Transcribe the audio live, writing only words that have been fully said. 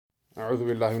أعوذ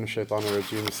بالله من الشيطان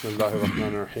الرجيم بسم الله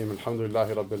الرحمن الرحيم الحمد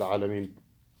لله رب العالمين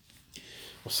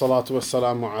والصلاة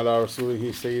والسلام على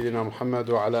رسوله سيدنا محمد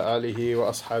وعلى آله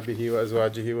وأصحابه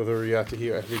وأزواجه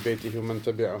وذرياته وأهل بيته ومن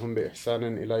تبعهم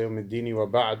بإحسان إلى يوم الدين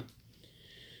وبعد.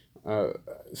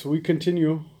 So we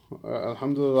continue,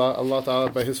 alhamdulillah, Allah Ta'ala,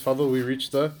 by His fadl, we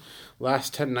reach the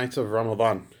last 10 nights of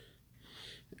Ramadan.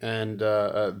 And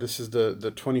this is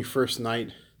the 21st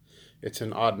night. It's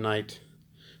an odd night.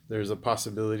 There's a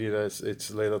possibility that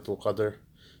it's Laylatul Qadr.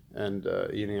 And,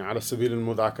 ala sabil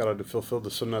al-mudhakara, to fulfill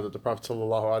the sunnah that the Prophet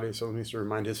ﷺ used to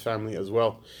remind his family as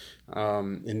well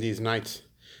in these nights,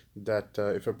 that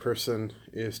if a person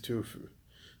is to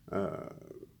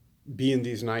be in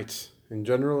these nights in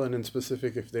general and in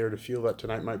specific, if they are to feel that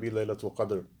tonight might be Laylatul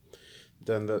Qadr,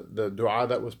 then the dua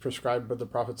that was prescribed by the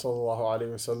Prophet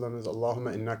ﷺ is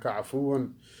Allahumma innaka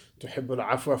afuwan tuhibbul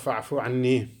afwa fa'afu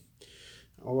anni.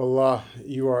 Oh Allah,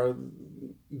 you are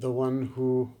the one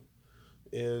who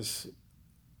is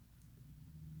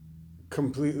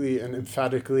completely and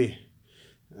emphatically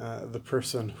the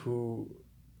person who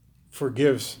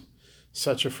forgives,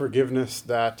 such a forgiveness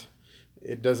that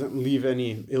it doesn't leave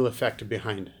any ill effect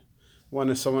behind.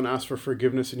 One is someone asks for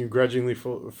forgiveness and you grudgingly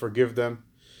forgive them,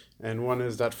 and one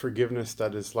is that forgiveness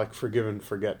that is like forgive and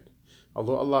forget.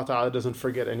 Although Allah Ta'ala doesn't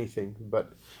forget anything,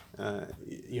 but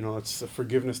it's the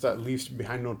forgiveness that leaves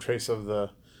behind no trace of the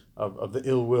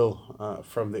ill will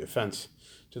from the offense,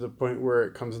 to the point where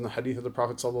it comes in the hadith of the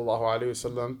Prophet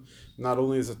ﷺ, not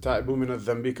only is it ta'ibu min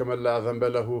al-dhanbi kaman la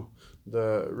dhanba lahu,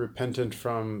 the repentant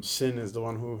from sin is the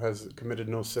one who has committed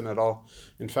no sin at all.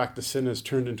 In fact, the sin is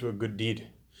turned into a good deed.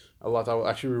 Allah Ta'ala will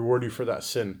actually reward you for that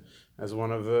sin as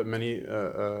one of the many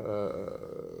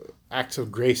acts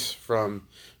of grace from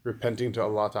repenting to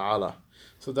Allah Ta'ala.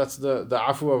 So that's the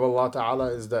afu of Allah Ta'ala,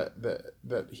 is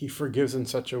that He forgives in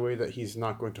such a way that He's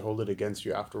not going to hold it against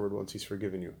you afterward once He's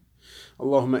forgiven you.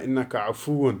 Allahumma innaka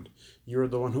afuun, you're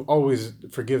the one who always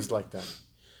forgives like that,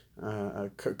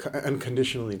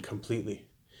 unconditionally and completely.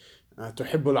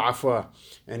 Tuhibbul afwa,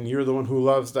 and you're the one who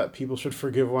loves that people should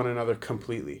forgive one another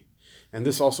completely. And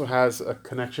this also has a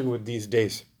connection with these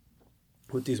days,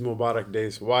 with these Mubarak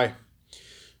days. Why?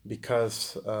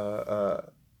 Because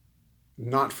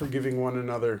not forgiving one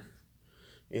another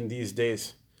in these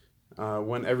days,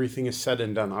 when everything is said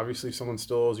and done. Obviously, if someone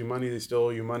still owes you money, they still owe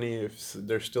you money. If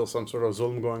there's still some sort of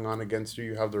zulm going on against you,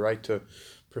 you have the right to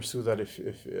pursue that. If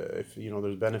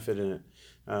there's benefit in it,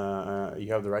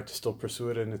 you have the right to still pursue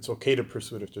it, and it's okay to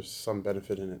pursue it if there's some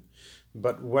benefit in it.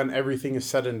 But when everything is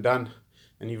said and done,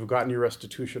 and you've gotten your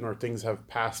restitution or things have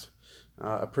passed,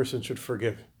 a person should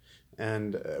forgive.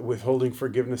 And withholding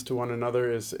forgiveness to one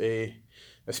another is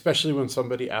especially when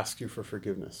somebody asks you for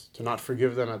forgiveness. To not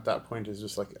forgive them at that point is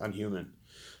just like unhuman.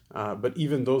 But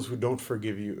even those who don't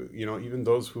forgive you, even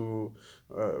those who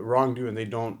wronged you and they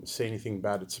don't say anything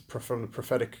bad, it's from the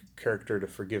prophetic character to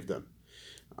forgive them.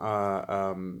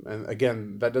 And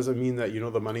again, that doesn't mean that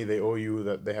the money they owe you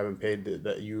that they haven't paid, that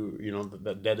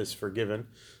that debt is forgiven,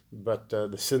 but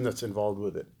the sin that's involved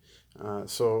with it.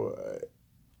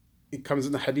 It comes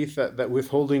in the hadith that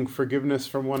withholding forgiveness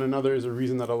from one another is a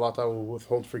reason that Allah Ta'ala will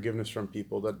withhold forgiveness from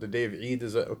people. That the day of Eid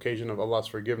is an occasion of Allah's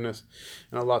forgiveness,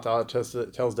 and Allah Ta'ala tells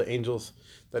the angels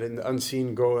that in the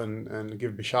unseen go and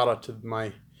give bishara to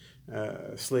my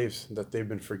slaves that they've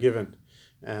been forgiven.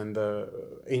 And the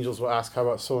angels will ask, how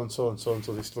about so and so and so and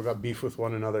so? They still got beef with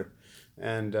one another.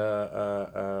 And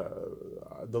the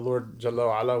Lord Jalla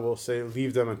wa Ala will say,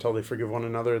 leave them until they forgive one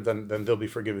another, then they'll be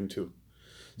forgiven too.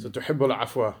 So tuhibbul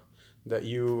afwa, that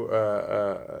you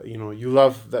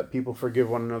love that people forgive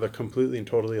one another completely and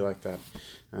totally like that.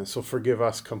 So forgive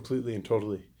us completely and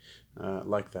totally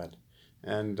like that.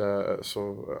 And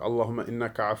so Allahumma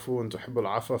innaka afuun tuhibbul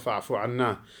afwa fa'afu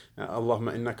anna.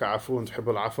 Allahumma innaka afuun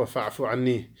tuhibbul afwa fa'afu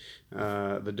anni.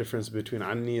 The difference between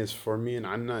anni is for me and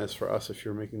anna is for us if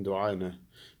you're making dua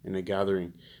in a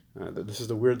gathering. This is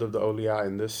the wird of the awliya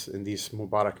in these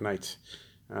Mubarak nights.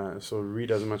 So read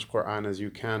as much Quran as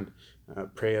you can,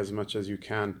 pray as much as you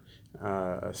can,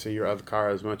 say your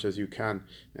adhkar as much as you can,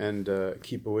 and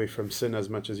keep away from sin as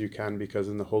much as you can, because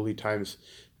in the holy times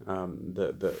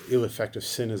the ill effect of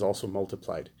sin is also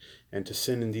multiplied. And to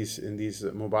sin in these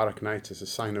Mubarak nights is a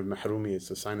sign of mahrumi, it's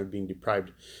a sign of being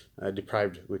deprived,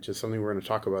 which is something we're going to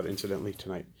talk about incidentally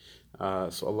tonight.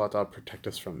 So Allah Ta'ala protect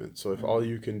us from it. So if all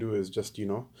you can do is just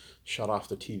shut off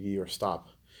the TV or stop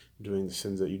doing the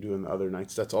sins that you do in the other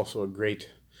nights, that's also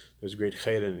there's great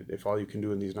khair in it. If all you can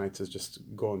do in these nights is just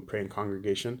go and pray in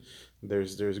congregation,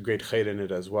 there's great khair in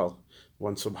it as well.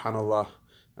 One subhanallah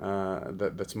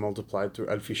that's multiplied through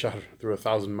alfi shahr, through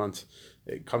 1,000 months,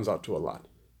 it comes out to a lot.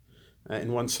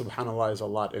 And one subhanallah is a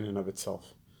lot in and of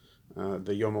itself.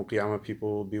 The Yawm al-Qiyamah,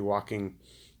 people will be walking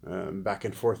back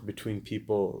and forth between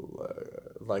people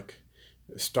like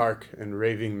stark and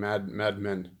raving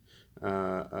madmen,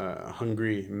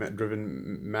 hungry,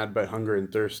 driven mad by hunger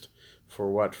and thirst. For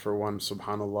what? For one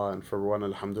subhanallah, and for one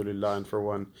alhamdulillah, and for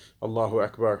one Allahu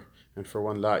Akbar, and for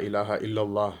one la ilaha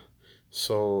illallah.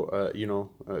 So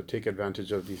take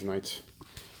advantage of these nights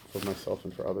for myself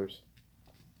and for others.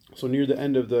 So near the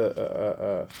end of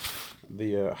the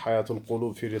Hayatul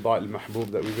Qulub fi Rida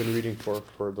al-Mahbub that we've been reading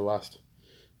for the last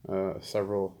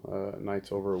several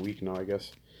nights, over a week now, I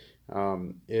guess,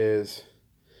 is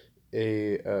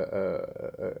a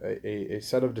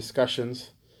set of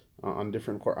discussions on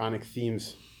different Quranic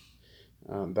themes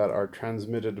that are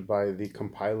transmitted by the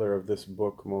compiler of this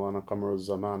book, Maulana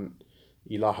Qamar-uz-Zaman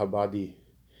Ilahabadi,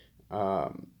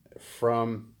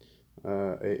 from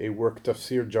a work,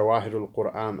 Tafsir Jawahirul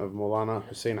Quran of Maulana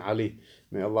Hussein Ali,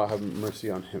 may Allah have mercy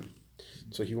on him.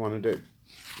 So he wanted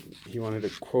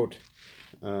to quote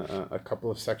a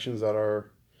couple of sections that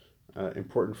are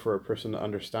important for a person to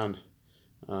understand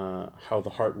how the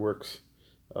heart works,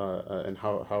 and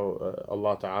how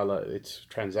Allah Ta'ala, its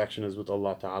transaction is with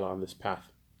Allah Ta'ala on this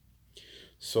path.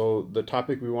 So the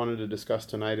topic we wanted to discuss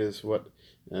tonight is what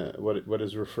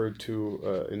is referred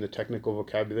to in the technical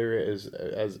vocabulary as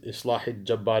Islah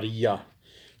al-Jabbariyah,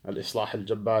 al-Islah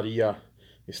al-Jabbariyah,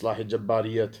 Islah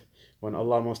al-Jabbariyat. When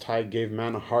Allah Most High gave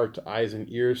man a heart, eyes and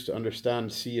ears to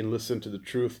understand, see and listen to the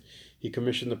truth, He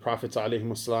commissioned the Prophets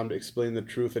ﷺ to explain the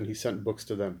truth, and He sent books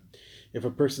to them. If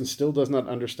a person still does not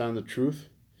understand the truth,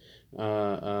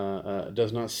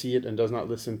 does not see it and does not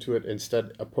listen to it,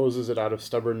 instead opposes it out of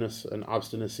stubbornness and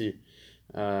obstinacy,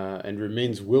 and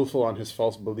remains willful on his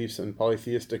false beliefs and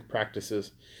polytheistic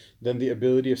practices, then the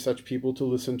ability of such people to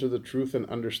listen to the truth and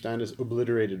understand is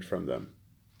obliterated from them.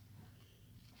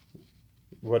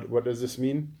 What does this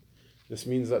mean? This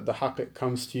means that the haqq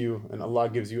comes to you and Allah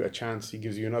gives you a chance, He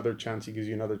gives you another chance, He gives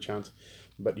you another chance,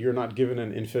 but you're not given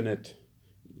an infinite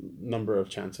number of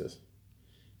chances.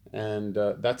 And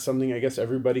that's something I guess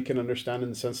everybody can understand, in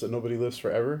the sense that nobody lives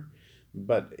forever,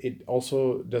 but it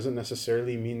also doesn't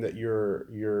necessarily mean that your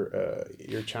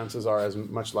chances are as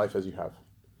much life as you have.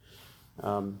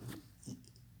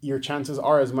 Your chances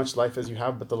are as much life as you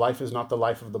have, but the life is not the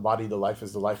life of the body, the life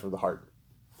is the life of the heart.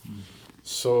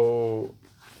 So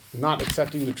not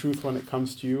accepting the truth when it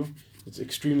comes to you, it's an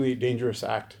extremely dangerous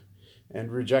act. And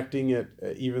rejecting it,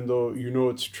 even though you know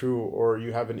it's true or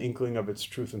you have an inkling of its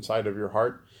truth inside of your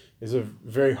heart, is a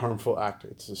very harmful act.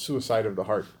 It's a suicide of the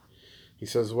heart. He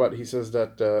says what? He says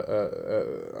that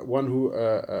one who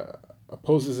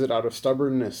opposes it out of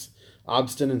stubbornness,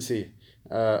 obstinacy,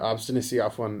 and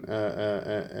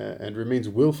remains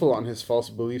willful on his false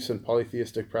beliefs and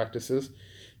polytheistic practices,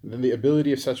 then the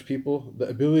ability of such people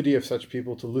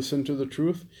to listen to the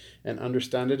truth and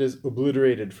understand it is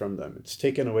obliterated from them. It's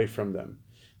taken away from them.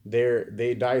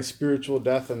 They die a spiritual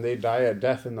death, and they die a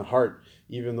death in the heart,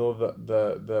 even though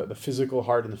the physical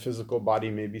heart and the physical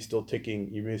body may be still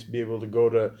ticking. You may be able to go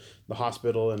to the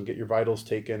hospital and get your vitals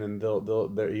taken, and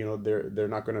they're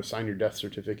not going to sign your death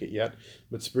certificate yet,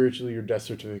 but spiritually your death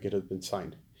certificate has been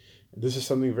signed. This is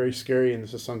something very scary, and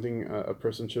this is something a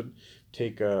person should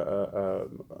take a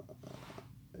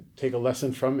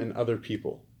lesson from in other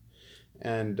people.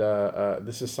 And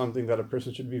this is something that a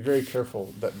person should be very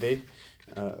careful that they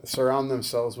surround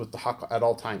themselves with the haqq at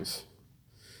all times.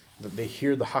 That they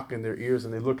hear the haqq in their ears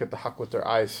and they look at the haqq with their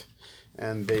eyes,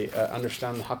 and they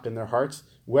understand the haqq in their hearts,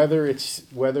 whether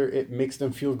it makes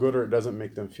them feel good or it doesn't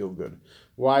make them feel good.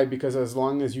 Why? Because as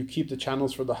long as you keep the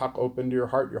channels for the haqq open to your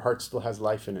heart still has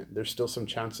life in it. There's still some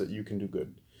chance that you can do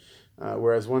good.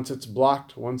 Whereas once it's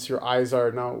blocked, once your eyes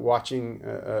are now watching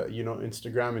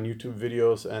Instagram and YouTube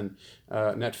videos and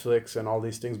Netflix and all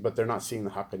these things, but they're not seeing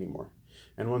the haqq anymore.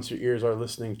 And once your ears are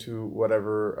listening to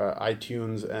whatever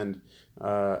iTunes and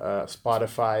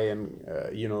Spotify and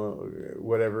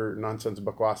whatever nonsense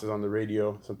bakwas is on the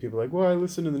radio. Some people are like, well, I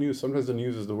listen to the news. Sometimes the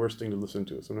news is the worst thing to listen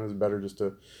to. Sometimes it's better just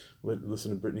to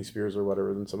listen to Britney Spears or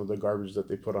whatever than some of the garbage that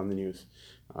they put on the news.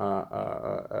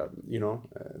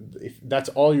 If that's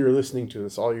all you're listening to,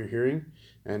 that's all you're hearing,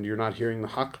 and you're not hearing the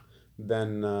haqq,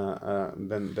 then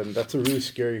that's a really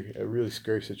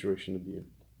scary situation to be in.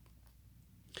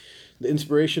 The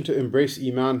inspiration to embrace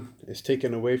Iman is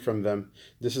taken away from them.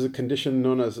 This is a condition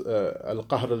known as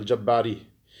al-qahr al-jabbari,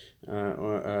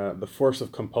 the force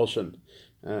of compulsion.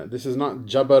 This is not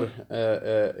jabr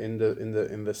in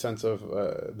the sense of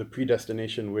the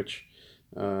predestination which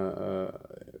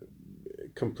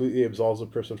completely absolves a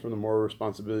person from the moral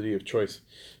responsibility of choice.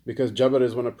 Because Jabr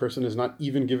is when a person is not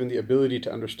even given the ability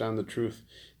to understand the truth,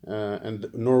 and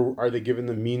nor are they given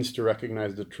the means to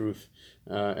recognize the truth.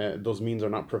 Those means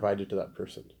are not provided to that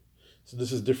person. So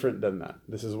this is different than that.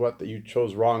 This is that you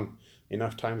chose wrong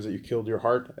enough times that you killed your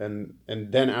heart, and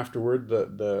then afterward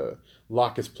the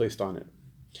lock is placed on it.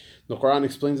 The Quran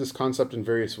explains this concept in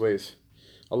various ways.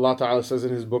 Allah Ta'ala says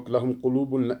in His book, لَهُمْ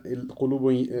قُلُوبٌ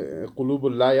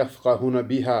لَا يَفْقَهُونَ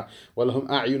بِهَا وَلَهُمْ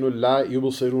أَعْيُنٌ لَا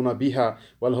يُبْصِرُونَ بِهَا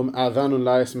وَلَهُمْ آذَانٌ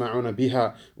لَا يَسْمَعُونَ بِهَا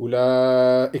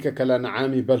أُولَٰئِكَ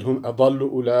كَالْأَنْعَامِ بَلْ هُمْ أَضَلُّ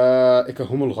أُولَٰئِكَ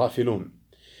هُمُ الْغَافِلُونَ.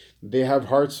 They have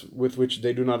hearts with which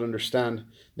they do not understand.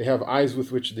 They have eyes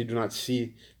with which they do not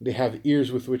see. They have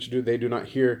ears with which they do not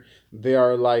hear. They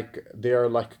are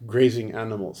like grazing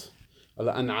animals.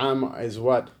 Al-an'am is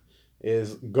what?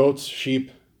 Is goats,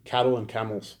 sheep, cattle, and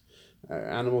camels.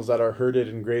 Animals that are herded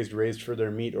and grazed, raised for their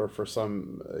meat or for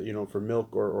some, for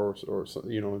milk or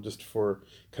just for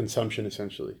consumption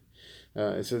essentially.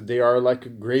 It says they are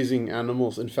like grazing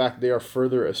animals. In fact, they are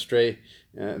further astray.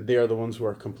 They are the ones who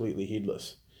are completely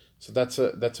heedless. So that's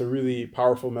a really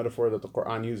powerful metaphor that the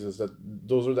Quran uses, that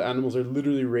those are the animals that are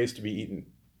literally raised to be eaten.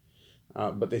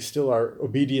 But they still are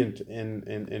obedient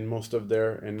in most of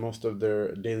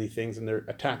their daily things, and they're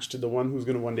attached to the one who's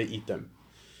going to one day eat them.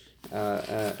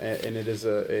 And it is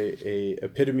a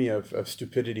epitome of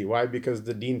stupidity. Why? Because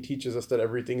the Deen teaches us that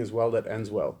everything is well that ends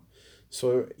well.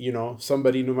 So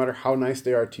somebody, no matter how nice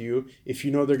they are to you, if you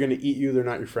know they're going to eat you, they're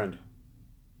not your friend.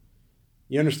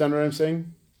 You understand what I'm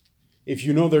saying? If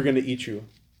you know they're going to eat you,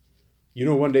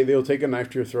 one day they'll take a knife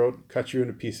to your throat, cut you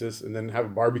into pieces, and then have a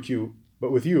barbecue,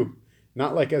 but with you.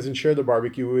 Not like as in share the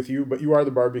barbecue with you, but you are the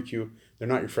barbecue. They're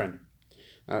not your friend.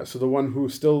 So the one who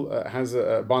still has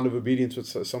a bond of obedience with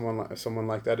someone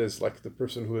like that is like the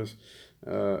person who is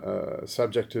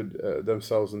subjected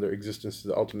themselves and their existence to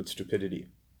the ultimate stupidity.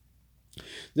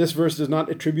 This verse does not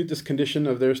attribute this condition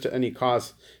of theirs to any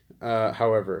cause.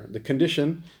 However, the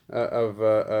condition of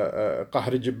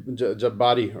qahr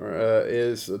jabbari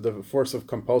is the force of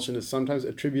compulsion is sometimes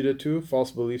attributed to false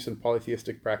beliefs and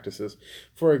polytheistic practices.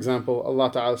 For example,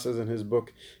 Allah Ta'ala says in His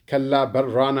book, كَلَّا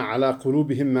بَرَّانَ عَلَى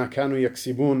قُلُوبِهِمْ مَا كَانُوا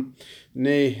يَكْسِبُونَ.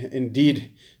 Nay,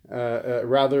 indeed,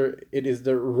 rather it is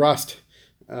the rust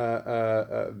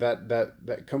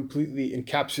that completely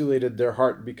encapsulated their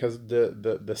heart because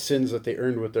the sins that they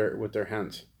earned with their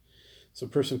hands. So a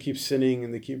person keeps sinning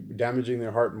and they keep damaging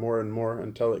their heart more and more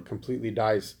until it completely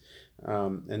dies,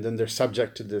 and then they're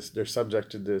subject to this. They're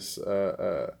subject to this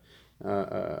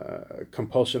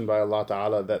compulsion by Allah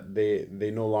Ta'ala that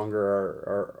they no longer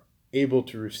are able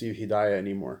to receive hidayah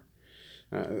anymore.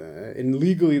 And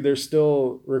legally, they're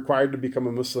still required to become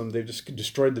a Muslim. They've just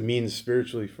destroyed the means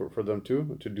spiritually for them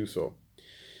to do so.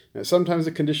 Sometimes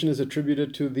the condition is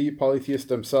attributed to the polytheists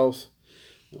themselves.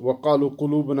 وَقَالُوا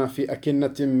قُلُوبُنَا فِي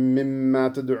أَكِنَّةٍ مِّمَّا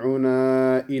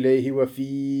تَدْعُونَا إِلَيْهِ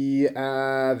وَفِي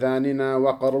آذَانِنَا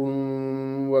وَقَرٌ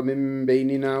وَمِن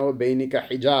بَيْنِنَا وَبَيْنِكَ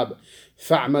حِجَابٌ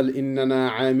فَاعْمَلْ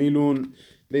إِنَّنَا عَامِلُونَ.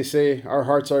 They say our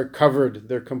hearts are covered.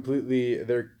 They're completely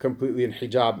in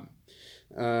hijab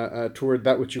toward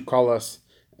that which you call us,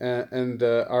 and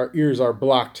our ears are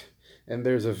blocked, and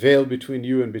there's a veil between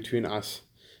you and between us.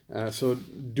 So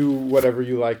do whatever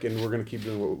you like, and we're going to keep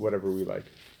doing whatever we like.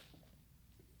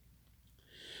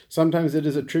 Sometimes it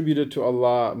is attributed to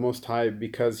Allah Most High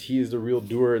because He is the real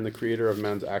doer and the creator of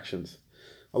man's actions.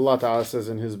 Allah Ta'ala says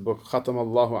in His book, خَتَمَ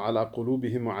اللَّهُ عَلَى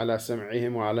قُلُوبِهِمْ وَعَلَى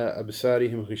سَمْعِهِمْ وَعَلَى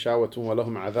أَبْصَارِهِمْ غِشَاوَةٌ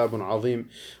وَلَهُمْ عَذَابٌ عَظِيمٌ.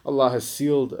 Allah has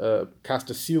cast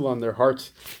a seal on their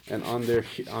hearts and on their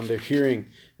hearing,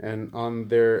 and on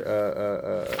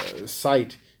their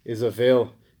sight is a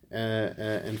veil,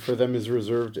 and for them is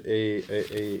reserved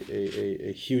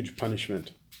a huge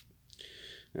punishment.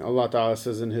 Allah Ta'ala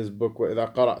says in His book,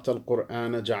 وَإِذَا قَرَأْتَ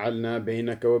الْقُرْآنَ جَعَلْنَا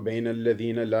بَيْنَكَ وَبَيْنَ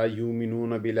الَّذِينَ لَا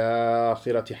يُؤْمِنُونَ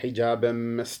بِالْآخِرَةِ حِجَابًا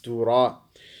مَسْتُورًا.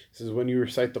 It says, when you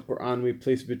recite the Quran, we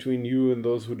place between you and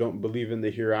those who don't believe in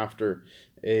the hereafter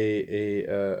a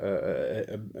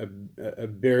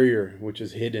barrier which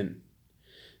is hidden.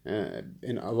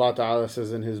 And Allah Ta'ala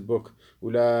says in His book,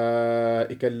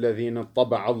 أُولَٰئِكَ الَّذِينَ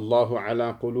طَبَعَ اللَّهُ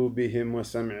عَلَىٰ قُلُوبِهِمْ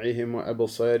وَسَمْعِهِمْ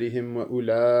وَأَبْصَارِهِمْ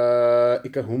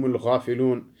وَأُولَٰئِكَ هُمُ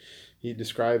الْغَافِلُونَ. He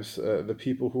describes the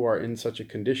people who are in such a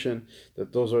condition,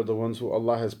 that those are the ones who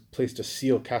Allah has cast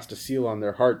a seal on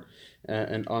their heart,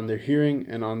 and on their hearing,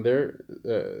 and on their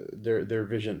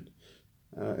vision.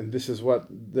 And this is what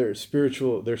their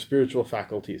spiritual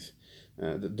faculties.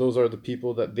 Those are the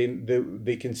people that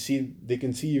they can see. They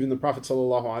can see even the Prophet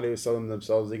ﷺ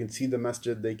themselves. They can see the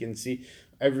masjid. They can see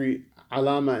every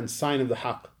alama and sign of the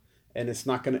haqq, and it's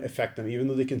not going to affect them. Even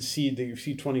though they see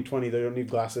 20/20, they don't need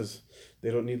glasses,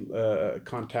 they don't need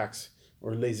contacts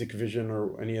or LASIK vision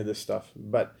or any of this stuff.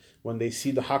 But when they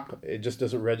see the haqq, it just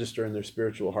doesn't register in their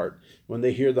spiritual heart. When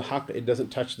they hear the haqq, it doesn't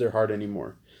touch their heart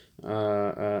anymore.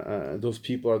 Those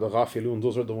people are the ghafilun.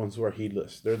 Those are the ones who are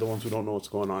heedless. They're the ones who don't know what's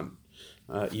going on.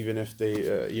 Even if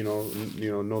they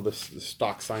know the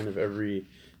stock sign of every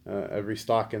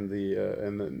stock in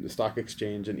the stock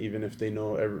exchange, and even if they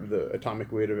know the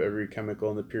atomic weight of every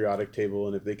chemical in the periodic table,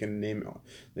 and if they can name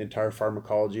the entire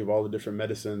pharmacology of all the different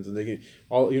medicines, and they can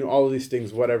all of these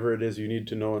things, whatever it is you need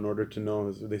to know in order to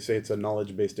know. They say it's a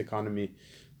knowledge-based economy.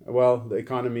 Well, the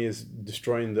economy is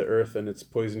destroying the earth and it's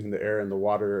poisoning the air and the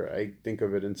water. I think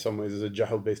of it in some ways as a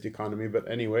jahl-based economy. But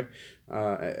anyway,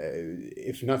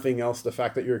 if nothing else, the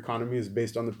fact that your economy is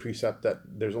based on the precept that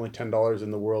there's only $10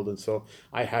 in the world, and so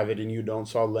I have it and you don't,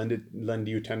 so I'll lend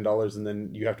you $10 and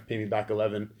then you have to pay me back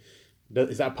 11.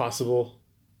 Is that possible?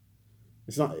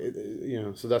 It's not,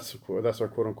 so that's our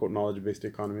quote-unquote knowledge-based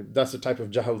economy. That's the type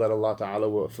of jahl that Allah Ta'ala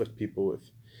will afflict people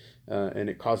with. And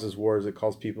it causes wars, it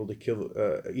causes people to kill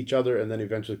each other and then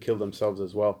eventually kill themselves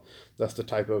as well. That's the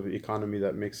type of economy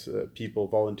that makes people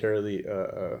voluntarily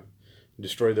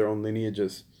destroy their own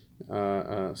lineages.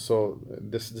 So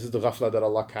this is the ghafla that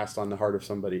Allah casts on the heart of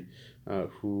somebody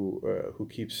who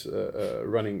keeps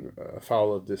running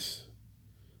afoul of this,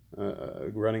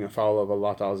 running afoul of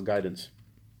Allah Ta'ala's guidance.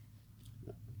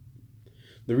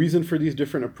 The reason for these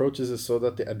different approaches is so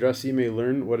that the addressee may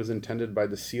learn what is intended by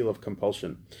the seal of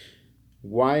compulsion,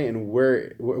 why and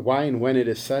when it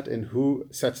is set, and who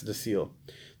sets the seal.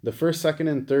 The first, second,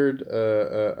 and third,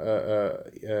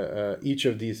 each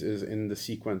of these is in the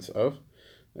sequence of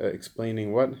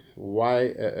explaining what,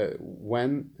 why,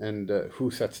 when, and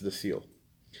who sets the seal.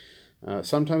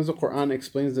 Sometimes the Quran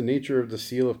explains the nature of the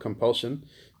seal of compulsion,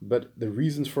 but the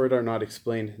reasons for it are not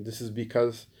explained. This is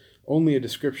because only a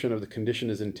description of the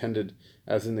condition is intended,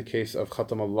 as in the case of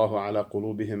Khatam Allahu ala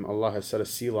qulubihim, Allah has set a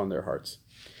seal on their hearts.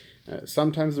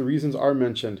 Sometimes the reasons are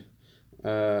mentioned.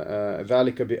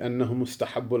 ذَلِكَ بِأَنَّهُمْ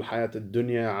مُسْتَحَبُّ الْحَيَاةِ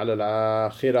الدُّنْيَا عَلَى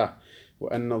الْآخِرَةِ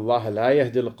وَأَنَّ اللَّهَ لَا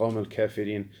يَهْدِي الْقَوْمَ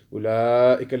الْكَافِرِينَ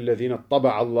أُولَٰئِكَ الَّذِينَ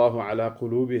طَبَعَ اللَّهُ عَلَى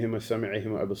قُلُوبِهِمْ وَسَمْعِهِمْ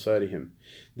وَأَبْصَارِهِمْ.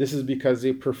 This is because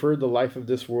they prefer the life of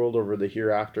this world over the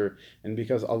hereafter, and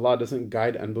because Allah doesn't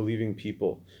guide unbelieving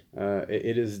people.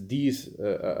 It is these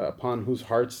upon whose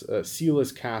hearts seal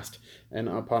is cast, and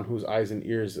upon whose eyes and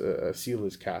ears seal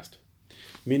is cast.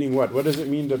 Meaning what? What does it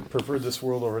mean to prefer this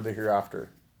world over the hereafter?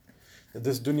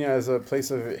 This dunya is a place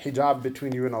of hijab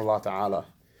between you and Allah Ta'ala.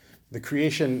 The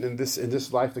creation in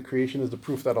this life, the creation is the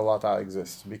proof that Allah Ta'ala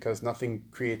exists, because nothing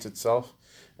creates itself.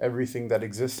 Everything that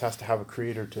exists has to have a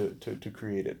creator to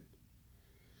create it.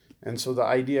 And so the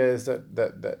idea is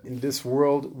that in this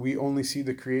world we only see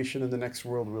the creation, in the next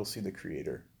world we'll see the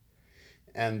creator.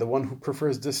 And the one who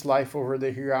prefers this life over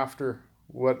the hereafter,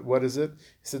 what is it?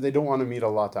 He said they don't want to meet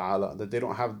Allah Ta'ala, that they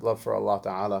don't have love for Allah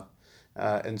Ta'ala.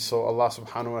 And so Allah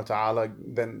Subhanahu wa Ta'ala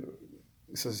then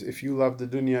says, if you love the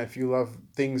dunya, if you love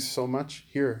things so much,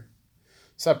 here,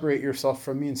 separate yourself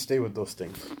from me and stay with those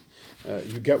things.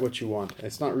 You get what you want.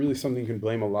 It's not really something you can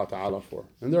blame Allah Ta'ala for.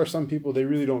 And there are some people, they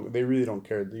really don't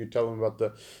care. You tell them about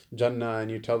the Jannah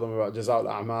and you tell them about Jaza'ul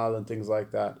A'mal and things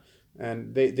like that.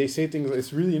 And they say things,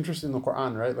 it's really interesting in the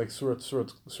Quran, right? Like Surah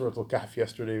Al-Kahf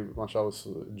yesterday, mashallah, was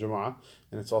Jumu'ah,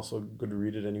 and it's also good to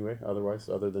read it anyway,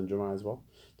 other than Jumu'ah as well.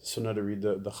 The Sunnah to read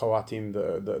the Khawatim,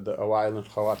 the Awail and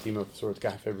Khawatim of Surah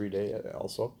Al-Kahf every day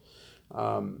also.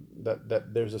 That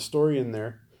there's a story in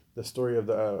there, the story of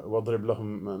the وَضْرِبْ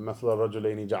لَهُمْ مَثْلَ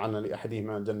الرَّجُلَيْنِ جَعَلْنَا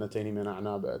لِأَحَدِهِمَا جَنَّتَيْنِ مِنْ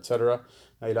أَعْنَابٍ etc.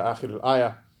 إلى آخر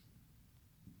الآية.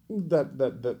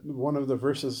 That one of the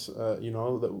verses,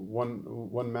 that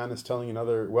one man is telling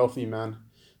another wealthy man,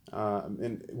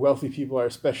 and wealthy people are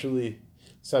especially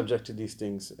subject to these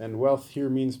things. And wealth here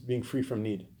means being free from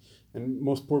need. And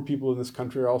most poor people in this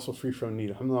country are also free from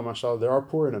need. Alhamdulillah, mashallah, there are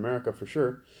poor in America for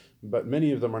sure, but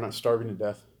many of them are not starving to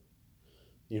death.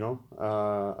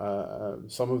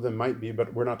 Some of them might be,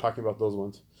 but we're not talking about those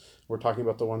ones. We're talking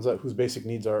about the ones whose basic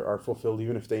needs are fulfilled,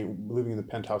 even if they ain't living in the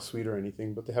penthouse suite or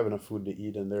anything, but they have enough food to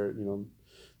eat, and they're,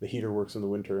 the heater works in the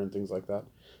winter and things like that.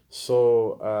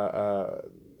 So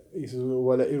he says,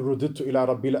 وَلَئِن رُدِدْتُ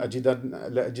إِلَىٰ رَبِّي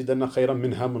لَأَجِدَنَّ خَيْرًا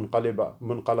مِنْهَا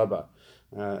مُنْقَلَبًا.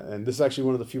 And this is actually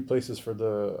one of the few places for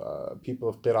the people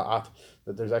of qira'at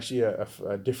that there's actually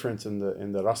a difference in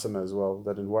the rasam as well,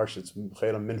 that in Warsh it's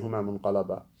خَيْرًا مِنْهُمَا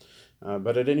مُنْقَلَبًا.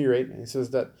 But at any rate, he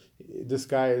says that this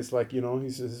guy is like, he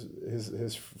says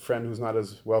his friend who's not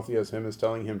as wealthy as him is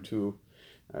telling him to,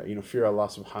 fear Allah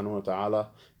subhanahu wa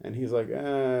ta'ala. And he's like,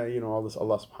 all this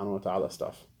Allah subhanahu wa ta'ala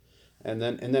stuff. And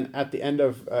then at the end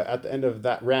of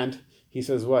that rant, he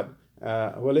says what?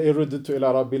 وَلَئِن رُدِّدتُّ إِلَىٰ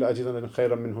رَبِّي لَأَجِدَنَّ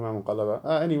خَيْرًا مِّنْهُمَا مُنقَلَبًا.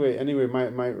 Anyway,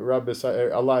 my Rabb is,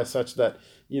 Allah is such that,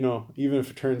 even if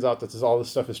it turns out that all this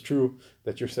stuff is true,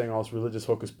 that you're saying all this religious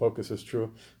hocus pocus is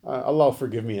true, Allah will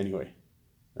forgive me anyway,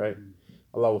 right?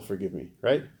 Allah will forgive me,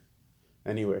 right?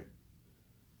 Anyway,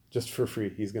 just for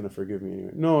free, He's going to forgive me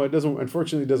anyway. No, it doesn't.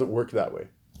 Unfortunately, it doesn't work that way.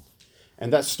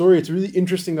 And that story, it's really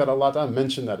interesting that Allah Ta'ala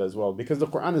mentioned that as well, because the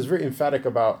Quran is very emphatic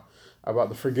about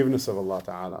the forgiveness of Allah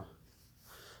Ta'ala.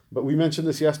 But we mentioned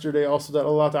this yesterday also, that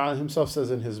Allah Ta'ala Himself says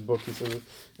in His book, He says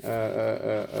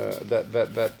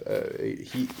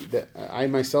that I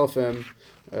myself am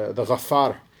the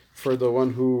Ghaffar, for the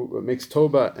one who makes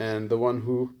tawbah and the one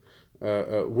who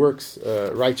works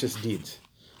righteous deeds.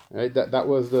 Right? That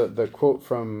was the quote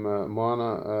from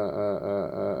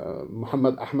Maulana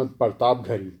Muhammad Ahmad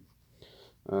Partabghari,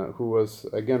 who was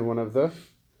again one of the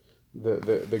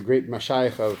great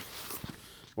mashayikh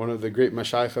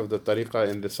of the tariqah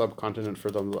in the subcontinent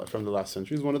from the last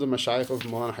centuries. One of the mashayikh of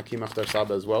Maulana Hakim Akhtar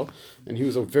Saba as well, and he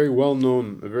was a very well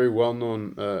known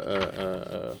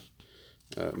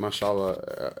mashallah,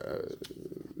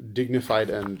 dignified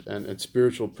and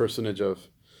spiritual personage of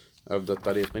the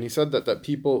tariq. And he said that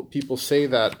people say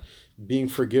that being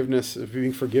forgiven is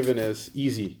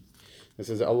easy. It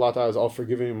says that Allah Ta'ala is all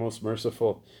forgiving and most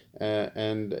merciful.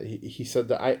 And he said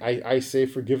that I say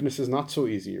forgiveness is not so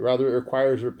easy. Rather, it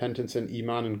requires repentance and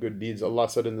iman and good deeds. Allah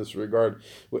said in this regard,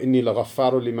 وَإِنِّي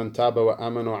لَغَفَّارٌ لِمَنْ تَابَ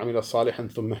وَآمَنَ وَعَمِلَ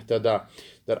صَالِحًا ثُمَّ اهْتَدَى.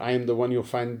 That I am the one, you'll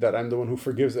find that I'm the one who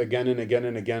forgives again and again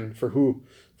and again. For who?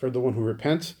 For the one who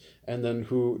repents and then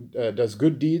who does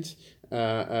good deeds.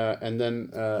 And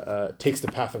then takes the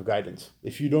path of guidance.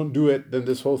 If you don't do it, then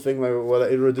this whole thing like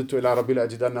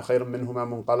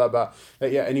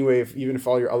anyway, even if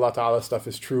all your Allah Ta'ala stuff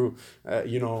is true,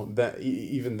 that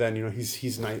even then,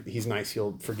 he's nice,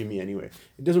 He'll forgive me anyway.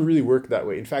 It doesn't really work that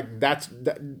way. In fact, that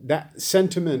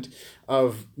sentiment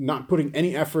of not putting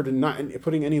any effort and not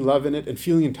putting any love in it and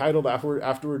feeling entitled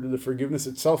afterward to the forgiveness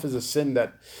itself is a sin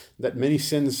that many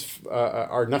sins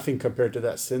are nothing compared to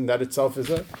that sin. That itself is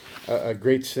a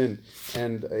great sin,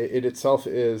 and it itself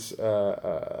is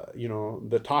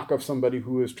the talk of somebody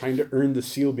who is trying to earn the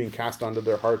seal being cast onto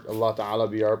their heart. Allah Ta'ala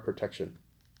be our protection.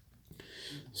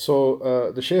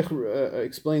 So the Shaykh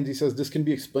explains, he says, this can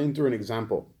be explained through an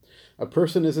example. A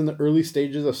person is in the early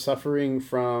stages of suffering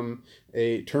from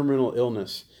a terminal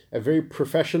illness. A very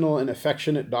professional and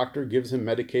affectionate doctor gives him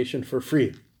medication for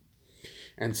free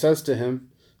and says to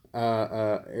him,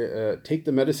 take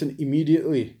the medicine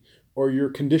immediately or your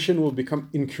condition will become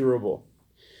incurable.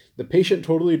 The patient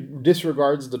totally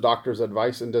disregards the doctor's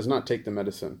advice and does not take the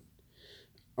medicine.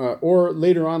 Or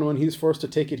later on, when he's forced to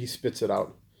take it, he spits it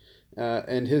out.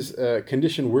 And his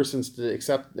condition worsens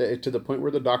to the point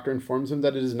where the doctor informs him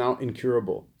that it is now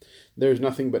incurable. There is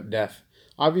nothing but death.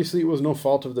 Obviously, it was no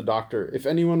fault of the doctor. If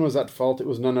anyone was at fault, it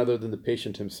was none other than the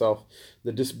patient himself.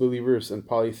 The disbelievers and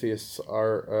polytheists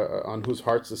are on whose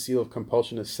hearts the seal of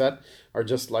compulsion is set are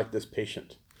just like this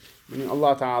patient. Meaning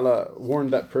Allah Ta'ala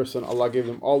warned that person. Allah gave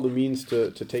them all the means to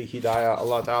take hidayah.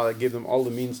 Allah Ta'ala gave them all the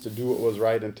means to do what was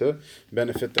right and to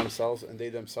benefit themselves, and they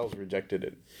themselves rejected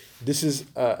it. This is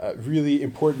a really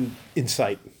important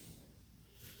insight.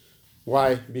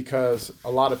 Why? Because a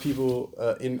lot of people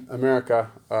in America,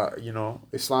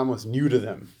 Islam was new to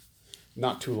them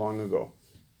not too long ago.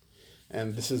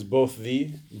 And this is both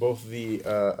those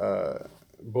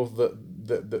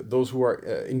who are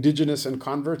indigenous and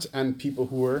converts and people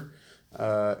who were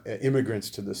immigrants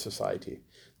to this society.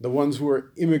 The ones who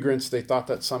were immigrants, they thought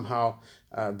that somehow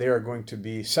they are going to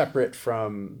be separate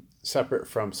from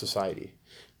society.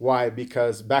 Why?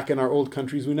 Because back in our old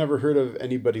countries, we never heard of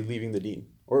anybody leaving the deen,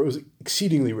 or it was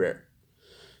exceedingly rare.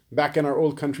 Back in our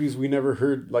old countries, we never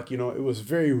heard, it was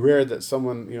very rare that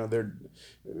someone, their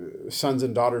sons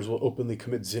and daughters will openly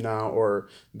commit zina, or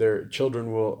their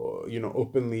children will,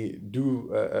 openly do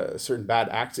certain bad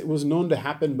acts. It was known to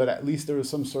happen, but at least there was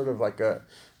some sort of a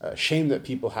shame that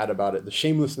people had about it. The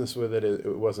shamelessness with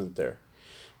it wasn't there.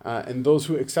 And those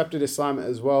who accepted Islam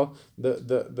as well,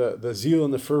 the zeal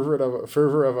and the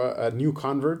fervor of a new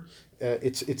convert,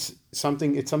 it's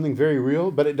something very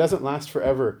real, but it doesn't last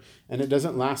forever, and it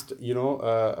doesn't last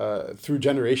through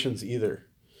generations either.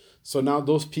 So now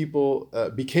those people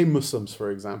became Muslims,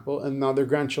 for example, and now their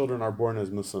grandchildren are born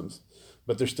as Muslims,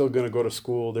 but they're still going to go to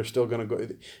school. They're still going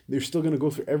to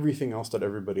go through everything else that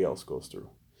everybody else goes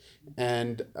through.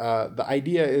 And the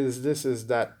idea is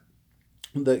that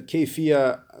the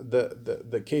kayfiyah,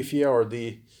 the kayfiyah, or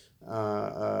the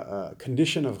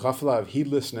condition of ghafla, of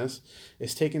heedlessness,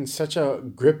 is taken such a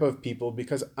grip of people,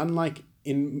 because unlike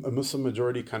in a Muslim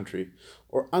majority country,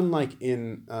 or unlike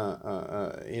in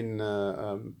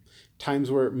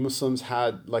times where Muslims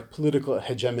had like political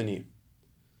hegemony,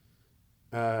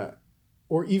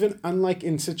 or even unlike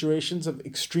in situations of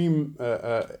extreme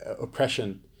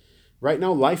oppression. Right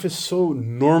now, life is so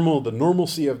normal. The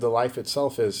normalcy of the life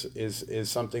itself is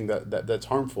something that's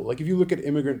harmful. Like if you look at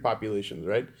immigrant populations,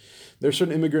 right? There's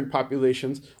certain immigrant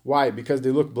populations. Why? Because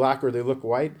they look black or they look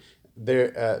white.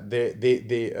 Their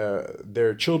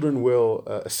children will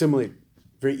assimilate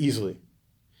very easily.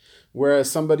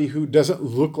 Whereas somebody who doesn't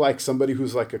look like somebody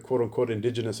who's like a quote unquote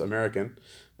indigenous American,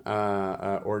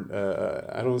 I don't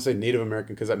want to say Native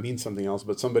American because that means something else,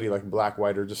 but somebody like black,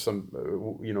 white, or just some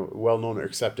well-known or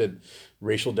accepted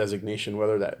racial designation,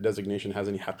 whether that designation has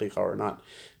any haqiqah or not,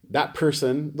 that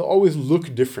person, they'll always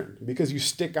look different because you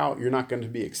stick out, you're not going to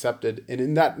be accepted. And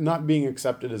in that not being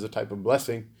accepted is a type of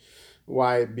blessing.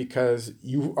 Why? Because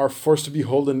you are forced to be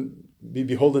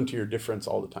beholden to your difference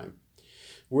all the time.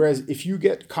 Whereas if you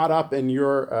get caught up and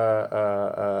you're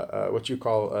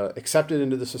accepted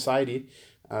into the society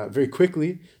very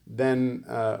quickly, then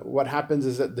what happens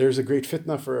is that there's a great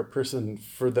fitna for a person,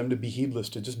 for them to be heedless,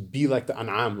 to just be like the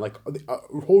an'am, like the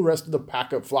whole rest of the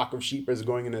flock of sheep is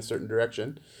going in a certain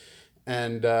direction.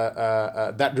 And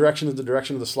that direction is the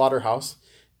direction of the slaughterhouse.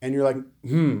 And you're like,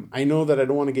 I know that I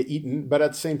don't want to get eaten, but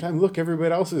at the same time, look,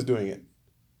 everybody else is doing it.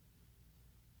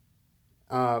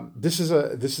 This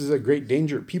is a great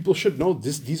danger. People should know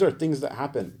this. These are things that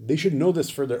happen. They should know this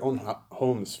for their own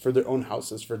homes, for their own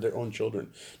houses, for their own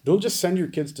children. Don't just send your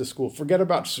kids to school. Forget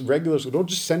about regular school. Don't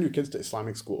just send your kids to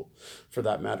Islamic school, for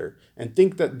that matter, and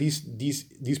think that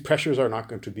these pressures are not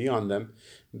going to be on them.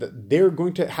 That they're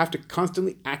going to have to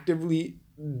constantly, actively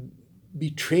be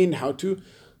trained how to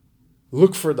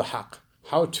look for the haqq,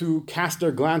 how to cast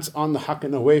their glance on the haqq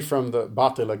and away from the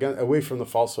batil, again, away from the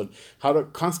falsehood, how to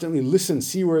constantly listen,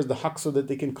 see where is the haqq, so that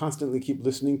they can constantly keep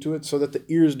listening to it, so that the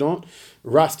ears don't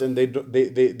rust and they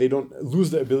don't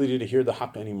lose the ability to hear the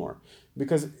haqq anymore.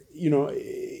 Because,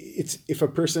 it's, if a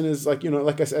person is like,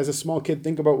 as a small kid,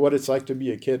 think about what it's like to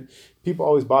be a kid. People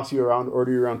always boss you around,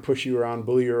 order you around, push you around,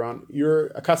 bully you around. You're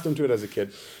accustomed to it as a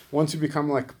kid. Once you become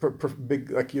like big,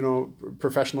 like,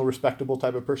 professional, respectable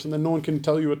type of person, then no one can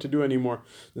tell you what to do anymore.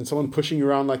 Then someone pushing you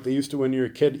around like they used to when you were a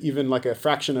kid, even like a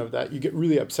fraction of that, you get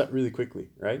really upset really quickly,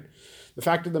 right? The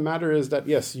fact of the matter is that,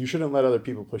 yes, you shouldn't let other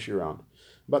people push you around.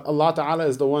 But Allah Ta'ala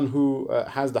is the one who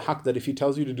has the haqq, that if He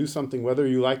tells you to do something, whether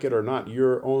you like it or not,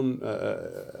 your own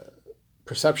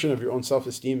perception of your own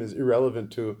self-esteem is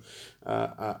irrelevant to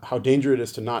how dangerous it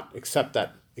is to not accept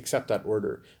that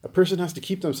order. A person has to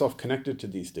keep themselves connected to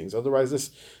these things. Otherwise,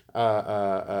 this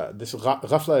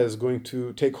ghafla is going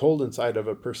to take hold inside of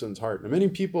a person's heart. And many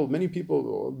people,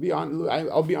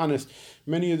 I'll be honest,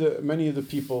 many of the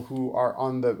people who are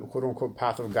on the quote unquote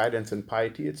path of guidance and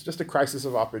piety, it's just a crisis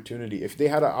of opportunity. If they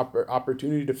had an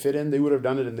opportunity to fit in, they would have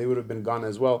done it, and they would have been gone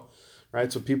as well. Right?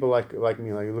 So people like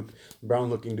me, like, look, brown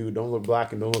looking dude, don't look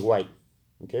black and don't look white.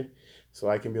 Okay? So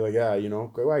I can be like, yeah,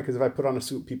 why? Because if I put on a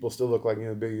suit, people still look like,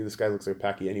 this guy looks like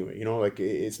Paki anyway. Like,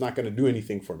 it's not going to do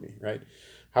anything for me, right?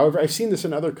 However, I've seen this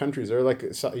in other countries. They're like,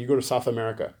 you go to South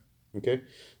America, okay?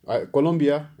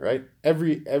 Colombia, right?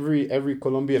 Every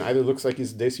Colombian either looks like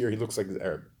he's Desi or he looks like he's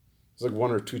Arab. It's like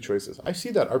one or two choices. I see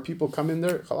that. Our people come in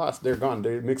there, khalas, they're gone.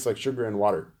 They mix like sugar and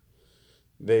water.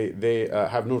 They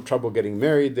have no trouble getting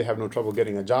married. They have no trouble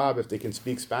getting a job. If they can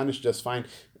speak Spanish just fine.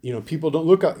 People don't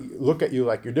look at you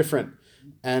like you're different.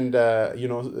 And,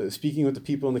 speaking with the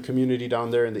people in the community down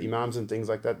there and the imams and things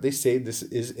like that, they say this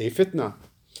is a fitna.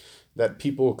 That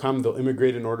people will come, they'll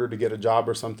immigrate in order to get a job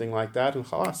or something like that. And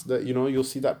khalas, you'll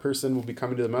see that person will be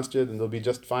coming to the masjid and they'll be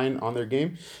just fine on their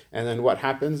game. And then what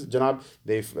happens, Janab,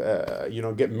 they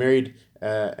get married,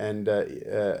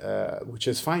 which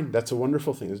is fine. That's a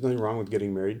wonderful thing. There's nothing wrong with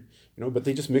getting married, but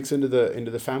they just mix into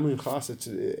the family, and khalas, it's,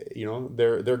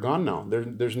 they're gone now.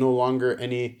 There's no longer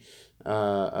any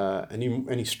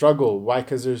struggle. Why?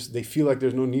 Because they feel like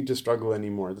there's no need to struggle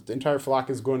anymore. That the entire flock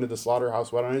is going to the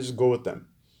slaughterhouse. Why don't I just go with them?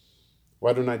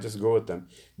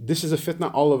 This is a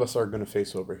fitna all of us are going to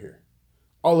face over here.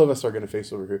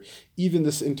 Even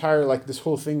this entire, like, this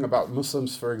whole thing about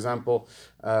Muslims, for example,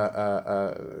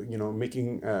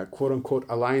 making quote unquote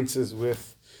alliances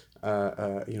with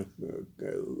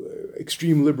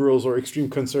extreme liberals or extreme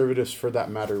conservatives, for that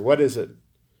matter. What is it?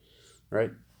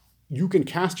 Right? You can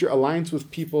cast your alliance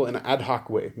with people in an ad hoc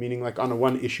way, meaning like on a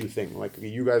one issue thing. Like,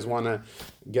 you guys want to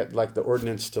get like the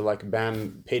ordinance to like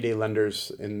ban payday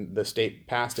lenders in the state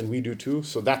passed, and we do too.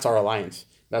 So that's our alliance.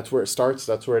 That's where it starts.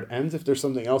 That's where it ends. If there's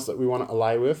something else that we want to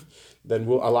ally with, then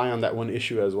we'll ally on that one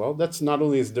issue as well. That's not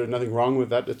only is there nothing wrong with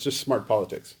that, it's just smart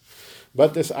politics.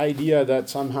 But this idea that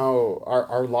somehow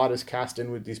our lot is cast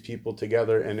in with these people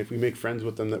together, and if we make friends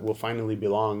with them, that we'll finally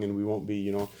belong, and we won't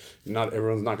be, not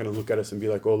everyone's not going to look at us and be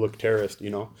like, oh look, terrorist,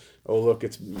 oh look,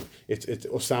 it's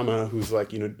Osama who's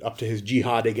like, up to his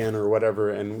jihad again or whatever,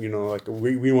 and like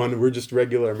we're just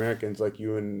regular Americans like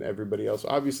you and everybody else.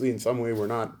 Obviously, in some way, we're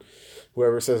not.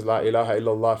 Whoever says La ilaha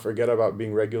illallah, forget about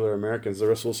being regular Americans. The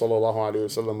Rasul sallallahu alaihi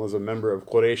wasallam was a member of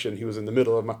Quraysh, and he was in the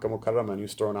middle of Makkah Mukarramah, and he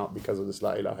was thrown out because of this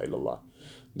La ilaha illallah.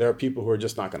 There are people who are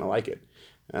just not going to like it,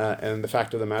 and the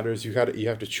fact of the matter is, you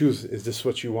have to choose: is this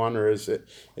what you want, or is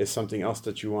something else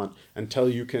that you want? Until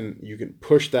you can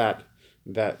push that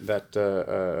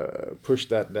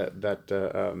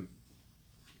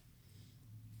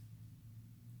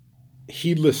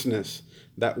heedlessness,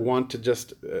 that want to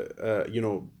just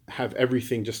have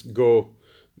everything just go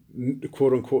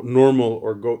quote unquote normal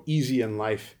or go easy in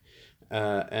life,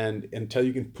 and until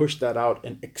you can push that out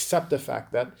and accept the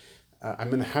fact that I'm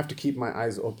going to have to keep my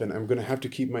eyes open, I'm going to have to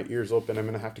keep my ears open, I'm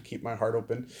going to have to keep my heart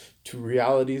open to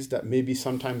realities that may be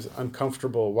sometimes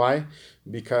uncomfortable. Why?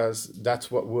 Because that's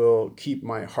what will keep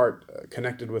my heart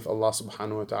connected with Allah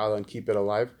subhanahu wa ta'ala and keep it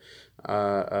alive.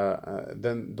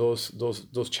 Then those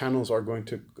channels are going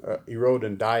to erode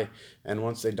and die, and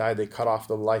once they die, they cut off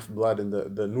the lifeblood and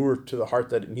the nur to the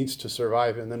heart that it needs to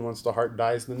survive. And then once the heart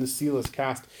dies, then the seal is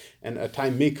cast, and a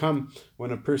time may come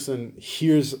when a person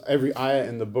hears every ayah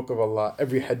in the book of Allah,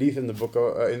 every hadith in the book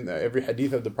of every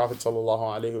hadith of the Prophet sallallahu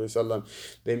alaihi wasallam.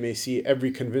 They may see every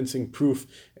convincing proof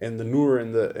in the nur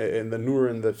in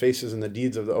the faces and the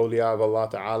deeds of the awliya of Allah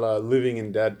ta'ala, living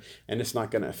and dead, and it's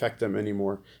not going to affect them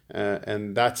anymore.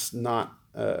 And that's not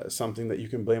something that you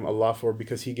can blame Allah for,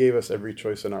 because He gave us every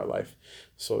choice in our life.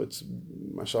 So it's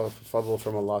mashallah fadl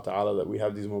from Allah ta'ala that we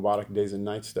have these Mubarak days and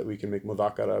nights, that we can make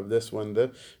mudhakara of this, when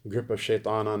the grip of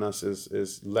shaitan on us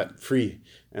is let free,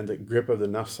 and the grip of the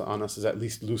nafs on us is at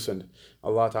least loosened.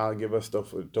 Allah ta'ala give us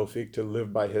tawfiq to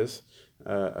live by His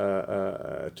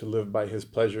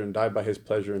pleasure and die by His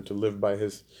pleasure, and to live by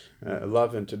His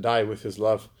love and to die with His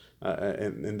love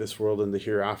in this world and the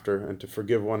hereafter, and to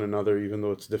forgive one another even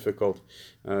though it's difficult.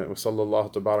 وصلى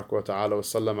الله تبارك وتعالى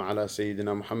وسلم على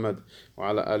سيدنا محمد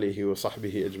وعلى آله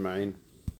وصحبه أجمعين.